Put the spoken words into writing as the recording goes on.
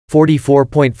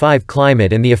44.5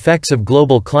 Climate and the effects of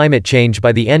global climate change.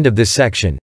 By the end of this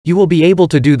section, you will be able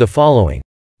to do the following.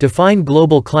 Define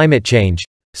global climate change,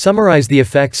 summarize the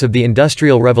effects of the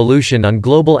Industrial Revolution on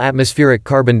global atmospheric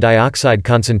carbon dioxide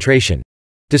concentration,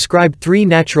 describe 3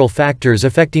 natural factors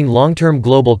affecting long-term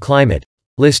global climate,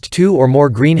 list 2 or more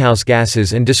greenhouse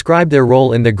gases and describe their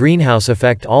role in the greenhouse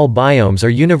effect. All biomes are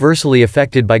universally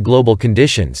affected by global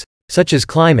conditions, such as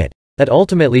climate, that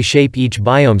ultimately shape each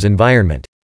biome's environment.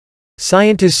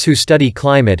 Scientists who study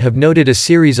climate have noted a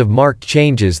series of marked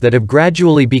changes that have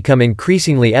gradually become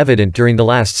increasingly evident during the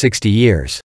last 60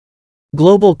 years.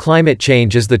 Global climate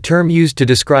change is the term used to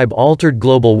describe altered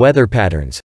global weather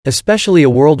patterns, especially a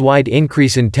worldwide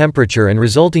increase in temperature and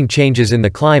resulting changes in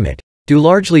the climate, due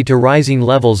largely to rising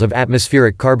levels of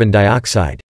atmospheric carbon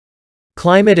dioxide.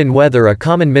 Climate and weather. A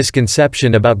common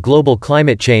misconception about global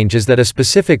climate change is that a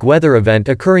specific weather event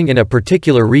occurring in a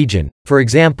particular region, for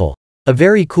example, a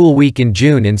very cool week in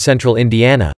June in central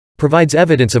Indiana, provides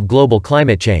evidence of global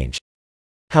climate change.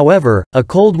 However, a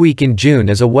cold week in June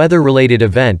is a weather-related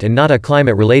event and not a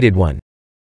climate-related one.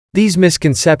 These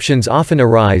misconceptions often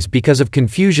arise because of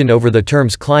confusion over the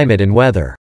terms climate and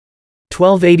weather.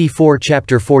 1284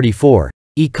 Chapter 44,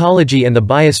 Ecology and the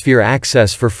Biosphere.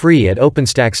 Access for free at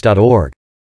openstax.org.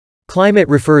 Climate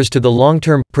refers to the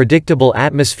long-term, predictable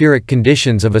atmospheric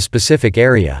conditions of a specific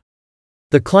area.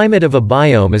 The climate of a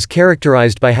biome is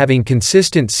characterized by having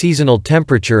consistent seasonal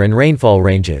temperature and rainfall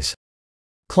ranges.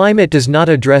 Climate does not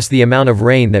address the amount of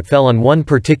rain that fell on one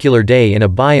particular day in a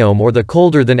biome or the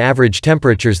colder than average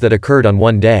temperatures that occurred on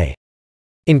one day.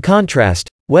 In contrast,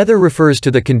 weather refers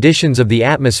to the conditions of the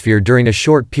atmosphere during a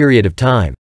short period of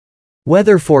time.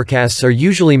 Weather forecasts are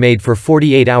usually made for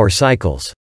 48-hour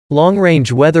cycles.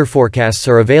 Long-range weather forecasts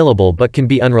are available but can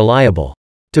be unreliable.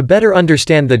 To better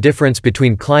understand the difference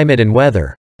between climate and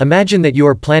weather, imagine that you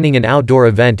are planning an outdoor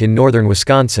event in northern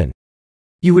Wisconsin.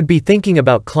 You would be thinking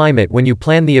about climate when you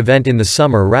plan the event in the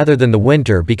summer rather than the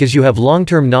winter because you have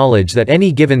long-term knowledge that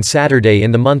any given Saturday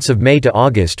in the months of May to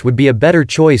August would be a better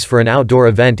choice for an outdoor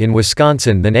event in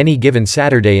Wisconsin than any given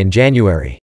Saturday in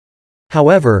January.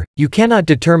 However, you cannot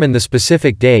determine the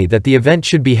specific day that the event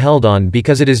should be held on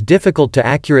because it is difficult to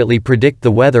accurately predict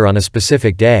the weather on a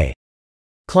specific day.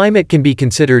 Climate can be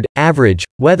considered average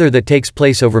weather that takes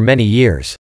place over many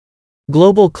years.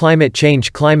 Global climate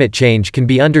change. Climate change can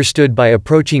be understood by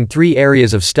approaching 3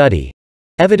 areas of study: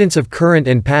 evidence of current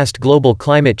and past global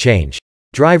climate change,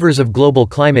 drivers of global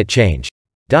climate change,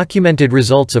 documented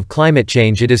results of climate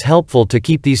change. It is helpful to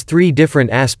keep these 3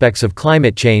 different aspects of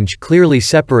climate change clearly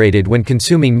separated when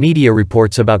consuming media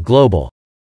reports about global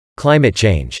climate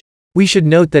change. We should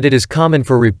note that it is common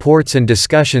for reports and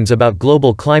discussions about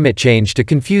global climate change to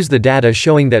confuse the data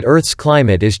showing that Earth's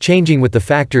climate is changing with the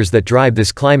factors that drive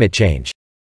this climate change.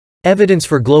 Evidence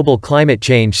for global climate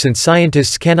change. Since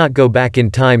scientists cannot go back in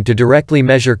time to directly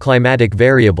measure climatic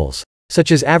variables,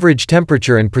 such as average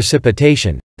temperature and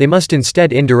precipitation, they must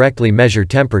instead indirectly measure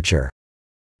temperature.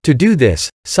 To do this,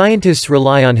 scientists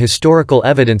rely on historical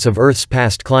evidence of Earth's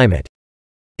past climate.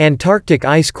 Antarctic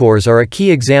ice cores are a key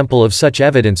example of such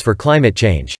evidence for climate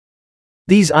change.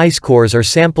 These ice cores are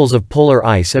samples of polar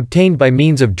ice obtained by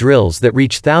means of drills that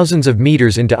reach thousands of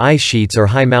meters into ice sheets or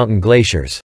high mountain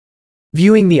glaciers.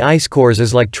 Viewing the ice cores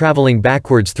is like traveling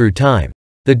backwards through time.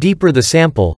 The deeper the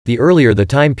sample, the earlier the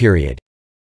time period.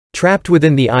 Trapped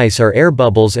within the ice are air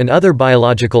bubbles and other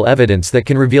biological evidence that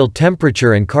can reveal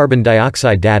temperature and carbon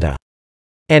dioxide data.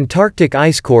 Antarctic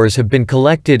ice cores have been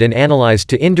collected and analyzed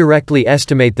to indirectly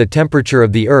estimate the temperature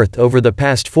of the Earth over the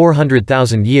past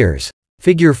 400,000 years.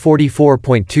 Figure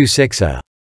 44.26a.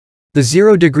 The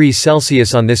 0 degrees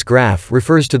Celsius on this graph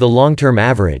refers to the long-term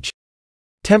average.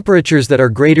 Temperatures that are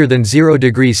greater than 0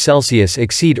 degrees Celsius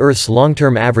exceed Earth's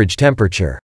long-term average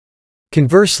temperature.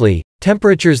 Conversely,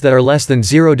 temperatures that are less than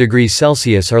 0 degrees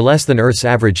Celsius are less than Earth's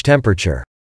average temperature.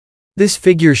 This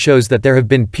figure shows that there have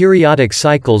been periodic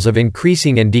cycles of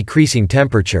increasing and decreasing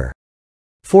temperature.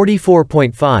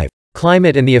 44.5.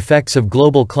 Climate and the effects of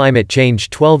global climate change.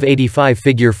 1285.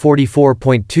 Figure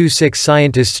 44.26.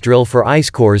 Scientists drill for ice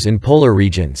cores in polar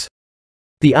regions.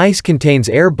 The ice contains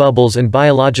air bubbles and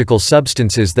biological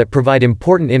substances that provide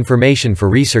important information for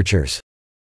researchers.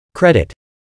 Credit: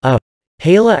 A.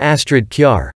 Hala Astrid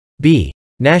Kjar, B.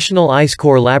 National Ice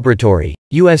Core Laboratory,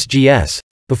 USGS.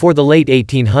 Before the late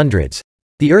 1800s,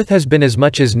 the Earth has been as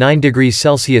much as 9 degrees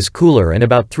Celsius cooler and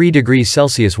about 3 degrees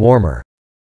Celsius warmer.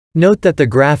 Note that the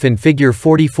graph in figure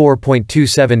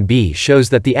 44.27b shows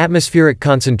that the atmospheric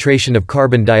concentration of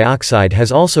carbon dioxide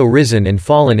has also risen and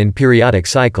fallen in periodic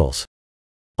cycles.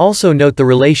 Also note the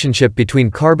relationship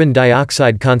between carbon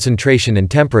dioxide concentration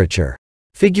and temperature.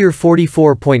 Figure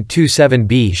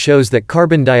 44.27b shows that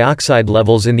carbon dioxide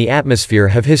levels in the atmosphere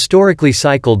have historically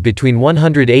cycled between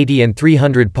 180 and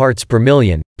 300 parts per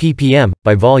million, ppm,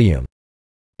 by volume.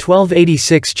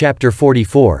 1286 Chapter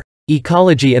 44,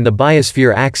 Ecology and the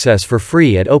Biosphere. Access for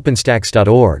free at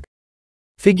openstax.org.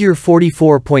 Figure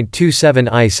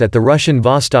 44.27 Ice at the Russian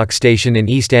Vostok Station in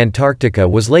East Antarctica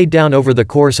was laid down over the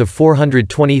course of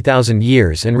 420,000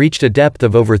 years and reached a depth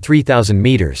of over 3,000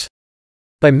 meters.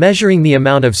 By measuring the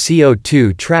amount of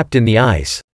CO2 trapped in the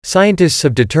ice, scientists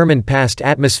have determined past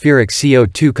atmospheric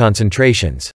CO2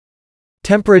 concentrations.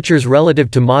 Temperatures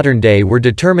relative to modern day were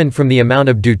determined from the amount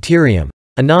of deuterium,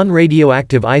 a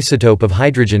non-radioactive isotope of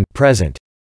hydrogen, present.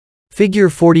 Figure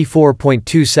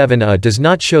 44.27a does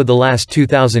not show the last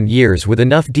 2,000 years with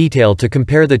enough detail to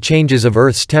compare the changes of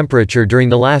Earth's temperature during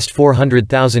the last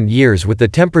 400,000 years with the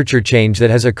temperature change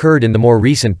that has occurred in the more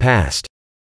recent past.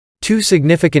 Two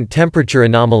significant temperature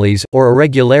anomalies, or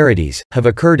irregularities, have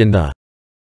occurred in the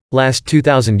last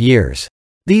 2,000 years.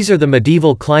 These are the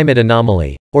medieval climate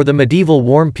anomaly, or the medieval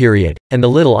warm period, and the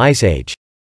Little Ice Age.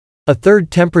 A third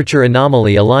temperature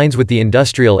anomaly aligns with the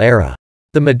industrial era.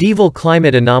 The medieval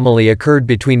climate anomaly occurred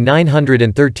between 900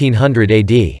 and 1300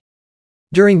 AD.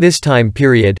 During this time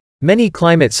period, many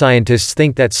climate scientists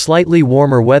think that slightly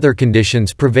warmer weather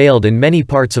conditions prevailed in many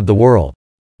parts of the world.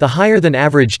 The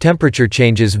higher-than-average temperature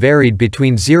changes varied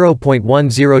between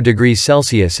 0.10 degrees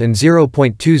Celsius and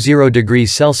 0.20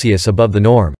 degrees Celsius above the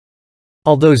norm.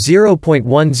 Although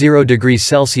 0.10 degrees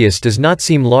Celsius does not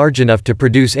seem large enough to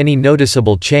produce any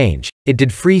noticeable change, it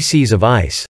did free seas of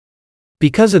ice.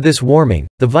 Because of this warming,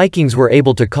 the Vikings were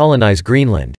able to colonize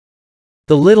Greenland.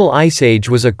 The Little Ice Age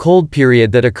was a cold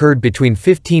period that occurred between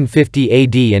 1550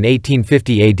 AD and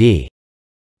 1850 AD.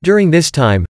 During this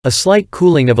time, a slight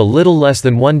cooling of a little less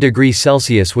than 1 degree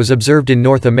Celsius was observed in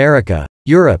North America,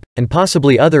 Europe, and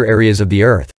possibly other areas of the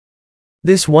Earth.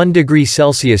 This 1 degree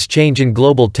Celsius change in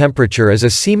global temperature is a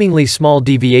seemingly small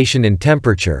deviation in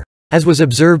temperature, as was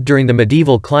observed during the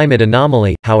medieval climate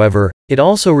anomaly. However, it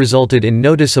also resulted in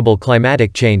noticeable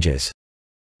climatic changes.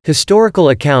 Historical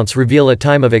accounts reveal a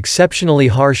time of exceptionally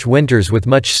harsh winters with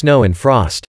much snow and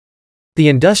frost. The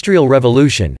Industrial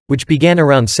Revolution, which began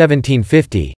around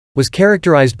 1750, was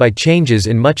characterized by changes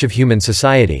in much of human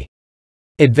society.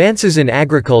 Advances in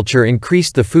agriculture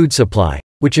increased the food supply,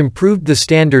 which improved the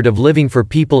standard of living for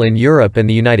people in Europe and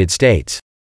the United States.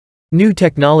 New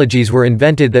technologies were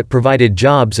invented that provided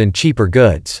jobs and cheaper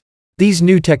goods. These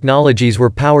new technologies were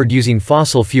powered using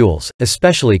fossil fuels,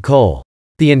 especially coal.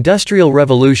 The Industrial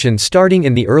Revolution starting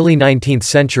in the early 19th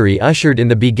century ushered in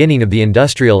the beginning of the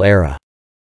industrial era.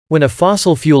 When a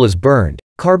fossil fuel is burned,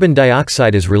 carbon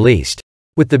dioxide is released.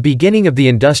 With the beginning of the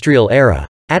industrial era,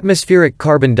 atmospheric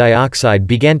carbon dioxide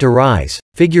began to rise.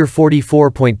 Figure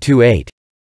 44.28.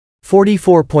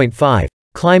 44.5.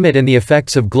 Climate and the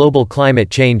effects of global climate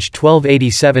change.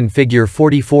 1287. Figure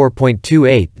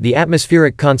 44.28. The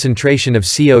atmospheric concentration of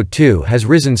CO2 has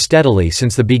risen steadily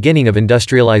since the beginning of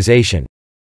industrialization.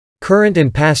 Current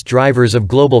and past drivers of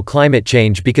global climate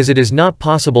change. Because it is not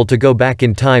possible to go back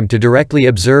in time to directly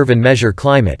observe and measure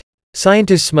climate,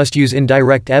 scientists must use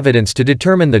indirect evidence to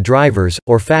determine the drivers,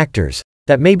 or factors,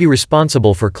 that may be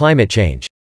responsible for climate change.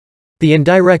 The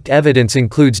indirect evidence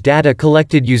includes data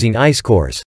collected using ice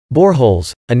cores,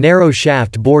 boreholes, a narrow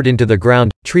shaft bored into the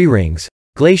ground, tree rings,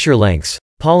 glacier lengths,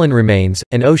 pollen remains,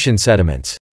 and ocean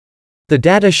sediments. The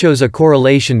data shows a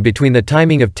correlation between the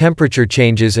timing of temperature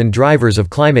changes and drivers of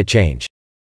climate change.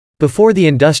 Before the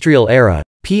industrial era,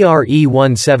 PRE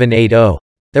 1780,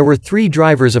 there were three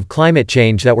drivers of climate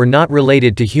change that were not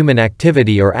related to human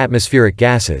activity or atmospheric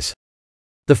gases.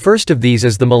 The first of these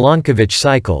is the Milankovitch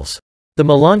cycles. The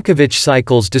Milankovitch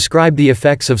cycles describe the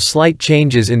effects of slight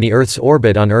changes in the Earth's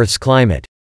orbit on Earth's climate.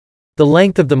 The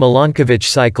length of the Milankovitch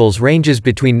cycles ranges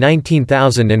between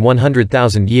 19,000 and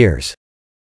 100,000 years.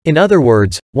 In other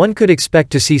words, one could expect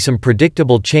to see some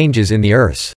predictable changes in the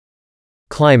Earth's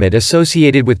climate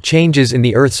associated with changes in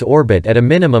the Earth's orbit at a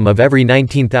minimum of every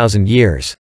 19,000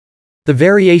 years. The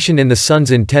variation in the sun's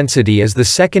intensity is the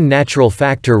second natural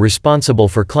factor responsible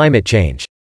for climate change.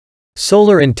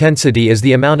 Solar intensity is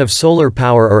the amount of solar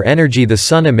power or energy the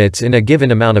sun emits in a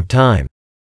given amount of time.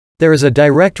 There is a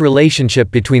direct relationship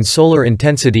between solar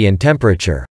intensity and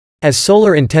temperature. As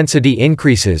solar intensity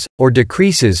increases, or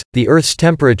decreases, the Earth's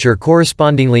temperature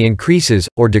correspondingly increases,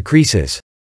 or decreases.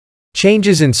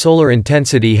 Changes in solar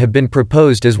intensity have been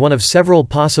proposed as one of several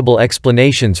possible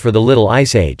explanations for the Little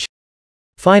Ice Age.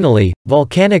 Finally,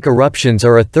 volcanic eruptions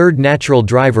are a third natural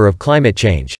driver of climate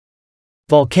change.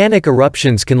 Volcanic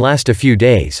eruptions can last a few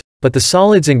days, but the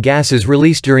solids and gases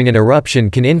released during an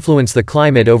eruption can influence the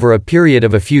climate over a period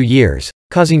of a few years.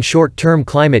 causing short-term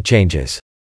climate changes.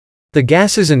 The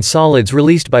gases and solids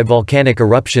released by volcanic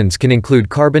eruptions can include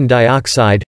carbon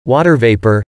dioxide, water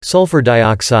vapor, sulfur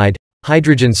dioxide,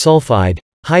 hydrogen sulfide,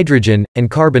 hydrogen,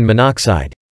 and carbon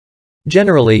monoxide.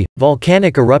 Generally,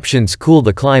 volcanic eruptions cool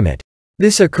the climate.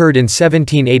 This occurred in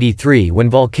 1783 when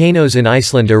volcanoes in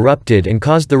Iceland erupted and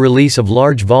caused the release of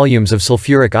large volumes of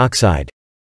sulfuric oxide.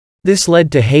 This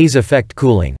led to haze effect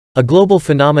cooling, a global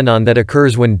phenomenon that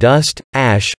occurs when dust,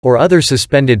 ash, or other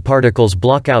suspended particles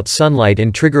block out sunlight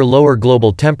and trigger lower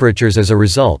global temperatures as a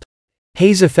result.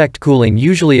 Haze effect cooling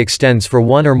usually extends for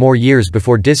 1 or more years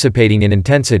before dissipating in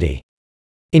intensity.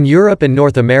 In Europe and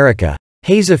North America,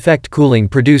 haze effect cooling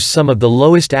produced some of the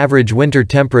lowest average winter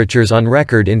temperatures on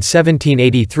record in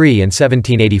 1783 and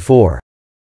 1784.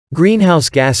 Greenhouse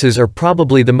gases are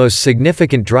probably the most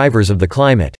significant drivers of the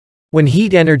climate. When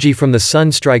heat energy from the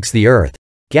sun strikes the Earth,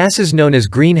 gases known as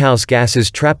greenhouse gases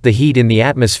trap the heat in the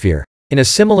atmosphere, in a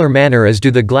similar manner as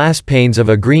do the glass panes of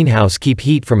a greenhouse keep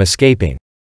heat from escaping.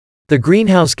 The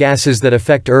greenhouse gases that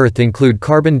affect Earth include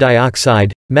carbon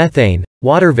dioxide, methane,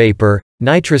 water vapor,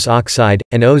 nitrous oxide,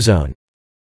 and ozone.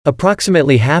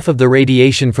 Approximately half of the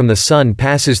radiation from the sun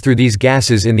passes through these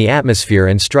gases in the atmosphere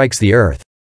and strikes the Earth.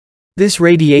 This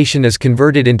radiation is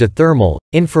converted into thermal,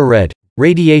 infrared,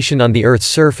 radiation on the Earth's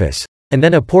surface, and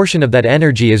then a portion of that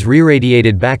energy is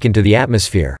re-radiated back into the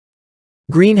atmosphere.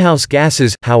 Greenhouse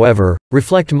gases, however,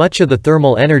 reflect much of the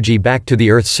thermal energy back to the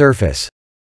Earth's surface.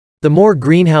 The more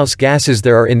greenhouse gases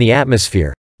there are in the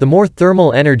atmosphere, the more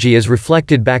thermal energy is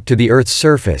reflected back to the Earth's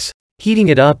surface, heating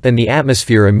it up and the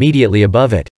atmosphere immediately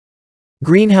above it.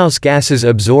 Greenhouse gases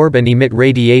absorb and emit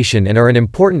radiation and are an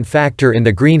important factor in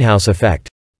the greenhouse effect,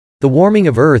 the warming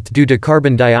of Earth due to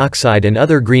carbon dioxide and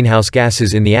other greenhouse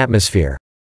gases in the atmosphere.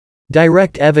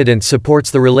 Direct evidence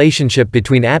supports the relationship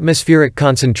between atmospheric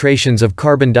concentrations of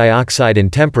carbon dioxide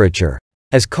and temperature.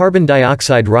 As carbon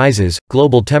dioxide rises,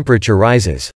 global temperature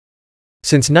rises.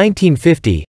 Since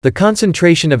 1950, the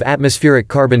concentration of atmospheric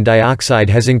carbon dioxide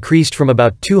has increased from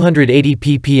about 280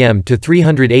 ppm to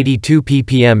 382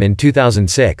 ppm in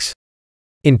 2006.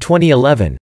 In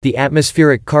 2011, the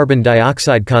atmospheric carbon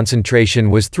dioxide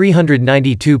concentration was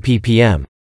 392 ppm.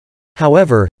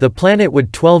 However, the Planet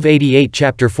Wood 1288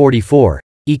 Chapter 44,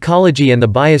 Ecology and the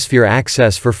Biosphere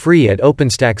access for free at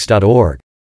OpenStax.org.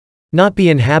 Not be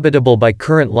inhabitable by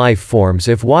current life forms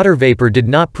if water vapor did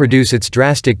not produce its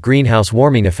drastic greenhouse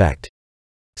warming effect.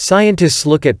 Scientists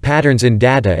look at patterns in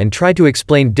data and try to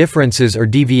explain differences or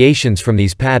deviations from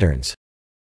these patterns.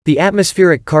 The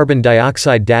atmospheric carbon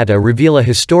dioxide data reveal a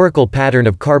historical pattern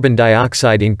of carbon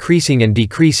dioxide increasing and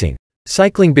decreasing,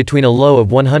 cycling between a low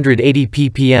of 180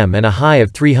 ppm and a high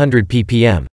of 300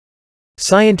 ppm.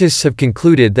 Scientists have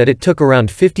concluded that it took around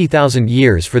 50,000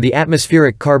 years for the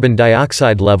atmospheric carbon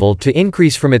dioxide level to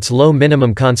increase from its low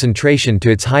minimum concentration to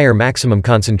its higher maximum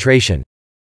concentration.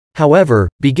 However,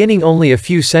 beginning only a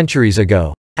few centuries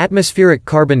ago, atmospheric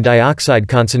carbon dioxide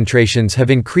concentrations have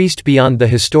increased beyond the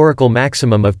historical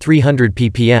maximum of 300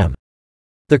 ppm.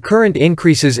 The current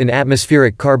increases in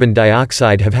atmospheric carbon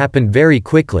dioxide have happened very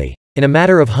quickly, in a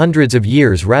matter of hundreds of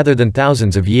years rather than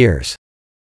thousands of years.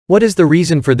 What is the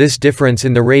reason for this difference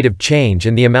in the rate of change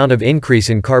and the amount of increase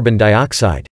in carbon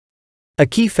dioxide? A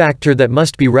key factor that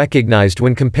must be recognized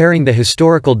when comparing the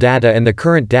historical data and the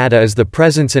current data is the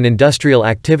presence and industrial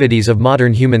activities of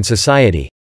modern human society.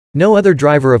 No other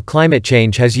driver of climate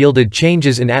change has yielded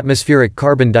changes in atmospheric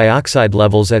carbon dioxide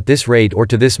levels at this rate or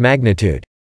to this magnitude.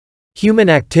 Human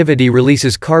activity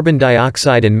releases carbon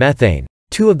dioxide and methane,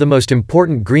 two of the most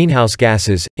important greenhouse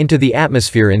gases, into the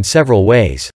atmosphere in several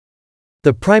ways.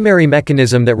 The primary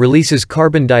mechanism that releases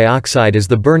carbon dioxide is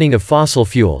the burning of fossil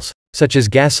fuels, such as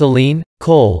gasoline,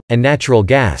 coal, and natural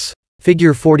gas.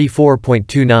 Figure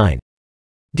 44.29.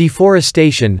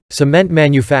 Deforestation, cement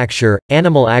manufacture,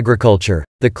 animal agriculture,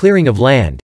 the clearing of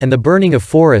land, and the burning of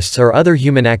forests are other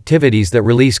human activities that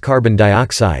release carbon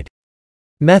dioxide.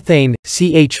 Methane,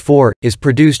 CH4, is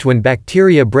produced when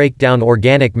bacteria break down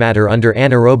organic matter under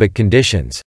anaerobic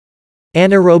conditions.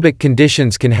 Anaerobic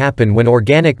conditions can happen when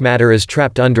organic matter is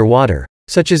trapped underwater,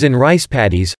 such as in rice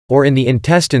paddies, or in the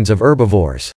intestines of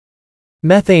herbivores.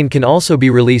 Methane can also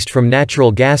be released from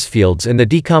natural gas fields and the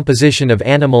decomposition of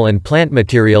animal and plant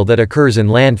material that occurs in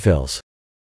landfills.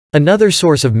 Another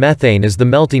source of methane is the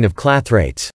melting of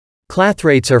clathrates.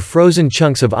 Clathrates are frozen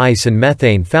chunks of ice and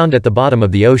methane found at the bottom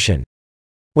of the ocean.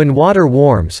 When water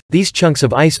warms, these chunks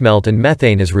of ice melt and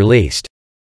methane is released.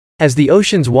 As the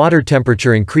ocean's water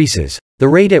temperature increases, the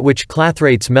rate at which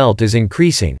clathrates melt is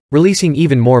increasing, releasing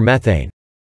even more methane.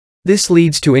 This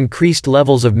leads to increased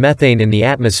levels of methane in the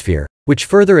atmosphere, which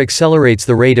further accelerates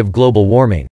the rate of global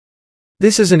warming.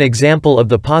 This is an example of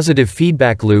the positive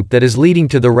feedback loop that is leading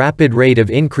to the rapid rate of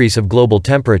increase of global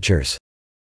temperatures.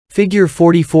 Figure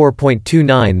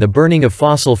 44.29. The burning of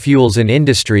fossil fuels in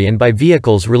industry and by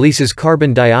vehicles releases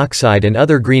carbon dioxide and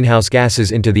other greenhouse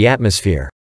gases into the atmosphere.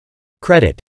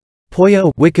 Credit.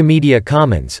 Poyo, Wikimedia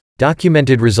Commons,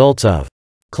 documented results of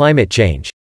climate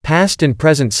change. Past and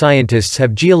present scientists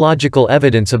have geological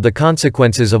evidence of the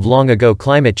consequences of long-ago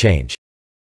climate change.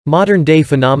 Modern-day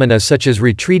phenomena such as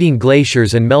retreating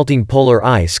glaciers and melting polar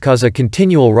ice cause a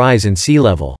continual rise in sea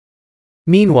level.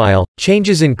 Meanwhile,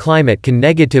 changes in climate can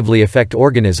negatively affect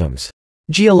organisms.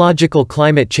 Geological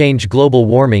climate change. Global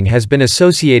warming has been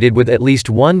associated with at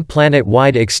least one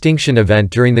planet-wide extinction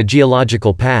event during the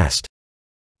geological past.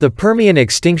 The Permian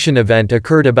extinction event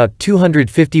occurred about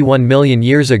 251 million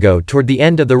years ago toward the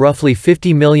end of the roughly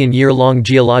 50 million year-long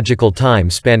geological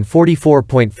time span.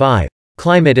 44.5.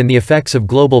 Climate and the effects of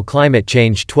global climate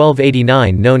change.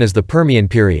 1289. Known as the Permian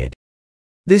period.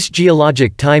 This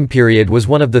geologic time period was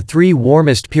one of the three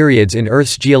warmest periods in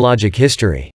Earth's geologic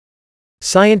history.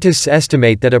 Scientists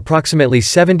estimate that approximately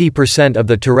 70% of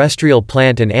the terrestrial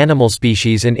plant and animal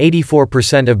species and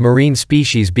 84% of marine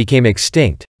species became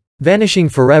extinct, vanishing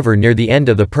forever near the end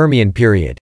of the Permian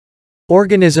period.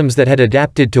 Organisms that had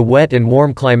adapted to wet and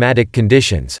warm climatic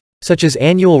conditions, such as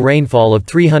annual rainfall of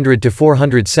 300 to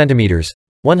 400 centimeters,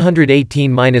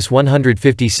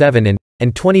 118–157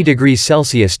 and 20 degrees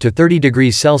Celsius to 30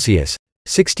 degrees Celsius,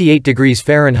 68 degrees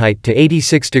Fahrenheit to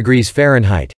 86 degrees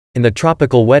Fahrenheit, in the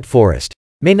tropical wet forest,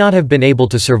 may not have been able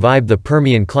to survive the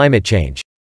Permian climate change.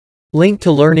 Link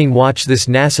to learning. Watch this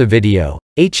NASA video,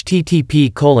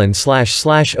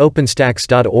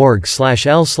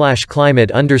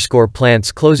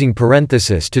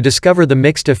 http://openstax.org/l/climate_plants, to discover the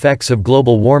mixed effects of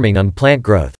global warming on plant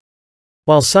growth.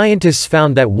 While scientists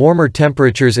found that warmer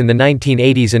temperatures in the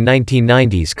 1980s and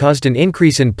 1990s caused an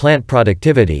increase in plant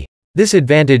productivity, this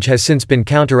advantage has since been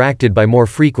counteracted by more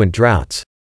frequent droughts.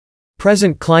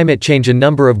 Present climate change. A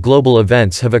number of global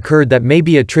events have occurred that may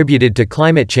be attributed to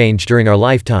climate change during our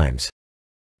lifetimes.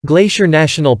 Glacier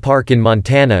National Park in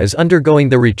Montana is undergoing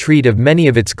the retreat of many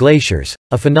of its glaciers,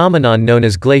 a phenomenon known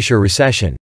as glacier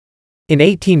recession. In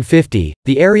 1850,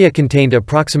 the area contained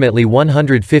approximately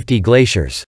 150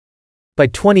 glaciers. By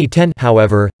 2010,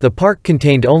 however, the park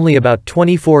contained only about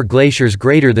 24 glaciers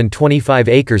greater than 25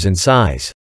 acres in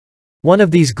size. One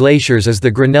of these glaciers is the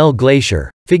Grinnell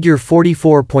Glacier, figure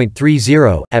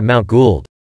 44.30, at Mount Gould.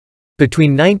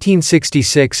 Between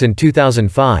 1966 and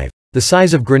 2005, the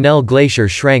size of Grinnell Glacier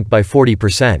shrank by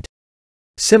 40%.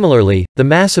 Similarly, the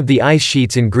mass of the ice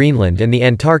sheets in Greenland and the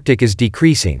Antarctic is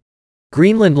decreasing.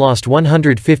 Greenland lost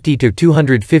 150 to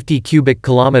 250 cubic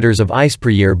kilometers of ice per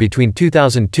year between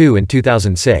 2002 and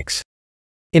 2006.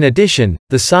 In addition,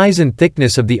 the size and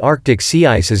thickness of the Arctic sea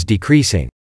ice is decreasing.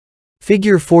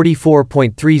 Figure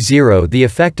 44.30. The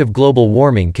effect of global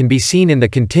warming can be seen in the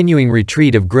continuing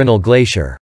retreat of Grinnell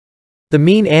Glacier. The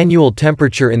mean annual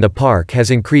temperature in the park has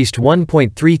increased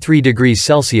 1.33 degrees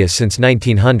Celsius since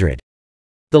 1900.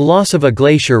 The loss of a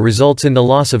glacier results in the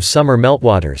loss of summer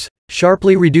meltwaters,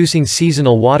 sharply reducing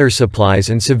seasonal water supplies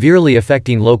and severely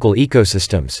affecting local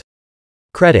ecosystems.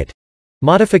 Credit.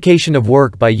 Modification of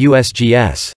work by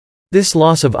USGS. This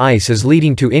loss of ice is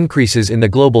leading to increases in the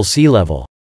global sea level.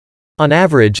 On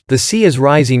average, the sea is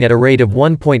rising at a rate of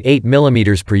 1.8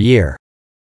 millimeters per year.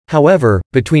 However,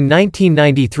 between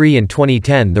 1993 and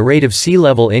 2010 the rate of sea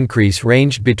level increase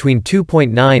ranged between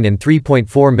 2.9 and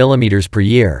 3.4 millimeters per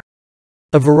year.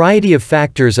 A variety of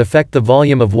factors affect the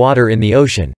volume of water in the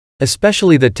ocean,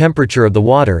 especially the temperature of the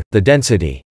water. The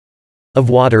density of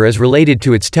water is related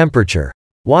to its temperature.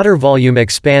 Water volume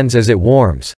expands as it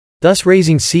warms, thus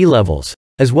raising sea levels,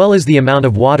 as well as the amount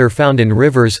of water found in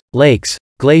rivers, lakes,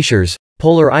 glaciers,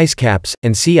 polar ice caps,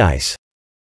 and sea ice.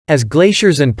 As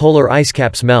glaciers and polar ice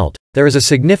caps melt, there is a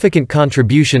significant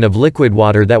contribution of liquid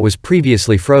water that was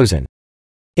previously frozen.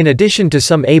 In addition to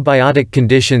some abiotic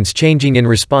conditions changing in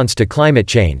response to climate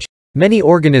change, many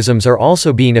organisms are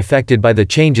also being affected by the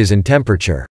changes in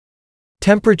temperature.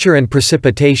 Temperature and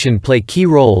precipitation play key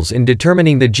roles in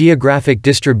determining the geographic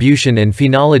distribution and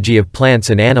phenology of plants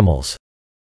and animals.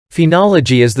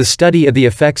 Phenology is the study of the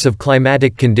effects of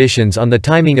climatic conditions on the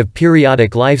timing of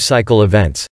periodic life cycle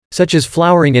events, such as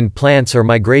flowering in plants or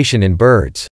migration in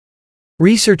birds.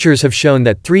 Researchers have shown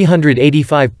that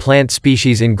 385 plant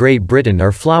species in Great Britain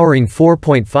are flowering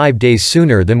 4.5 days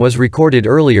sooner than was recorded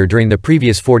earlier during the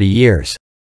previous 40 years.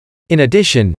 In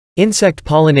addition,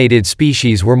 insect-pollinated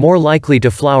species were more likely to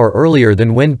flower earlier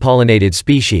than wind-pollinated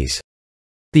species.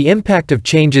 The impact of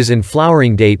changes in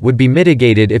flowering date would be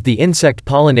mitigated if the insect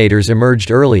pollinators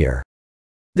emerged earlier.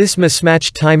 This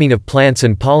mismatched timing of plants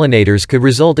and pollinators could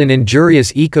result in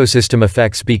injurious ecosystem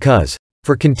effects because,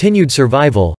 for continued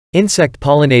survival,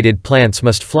 insect-pollinated plants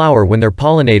must flower when their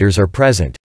pollinators are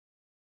present.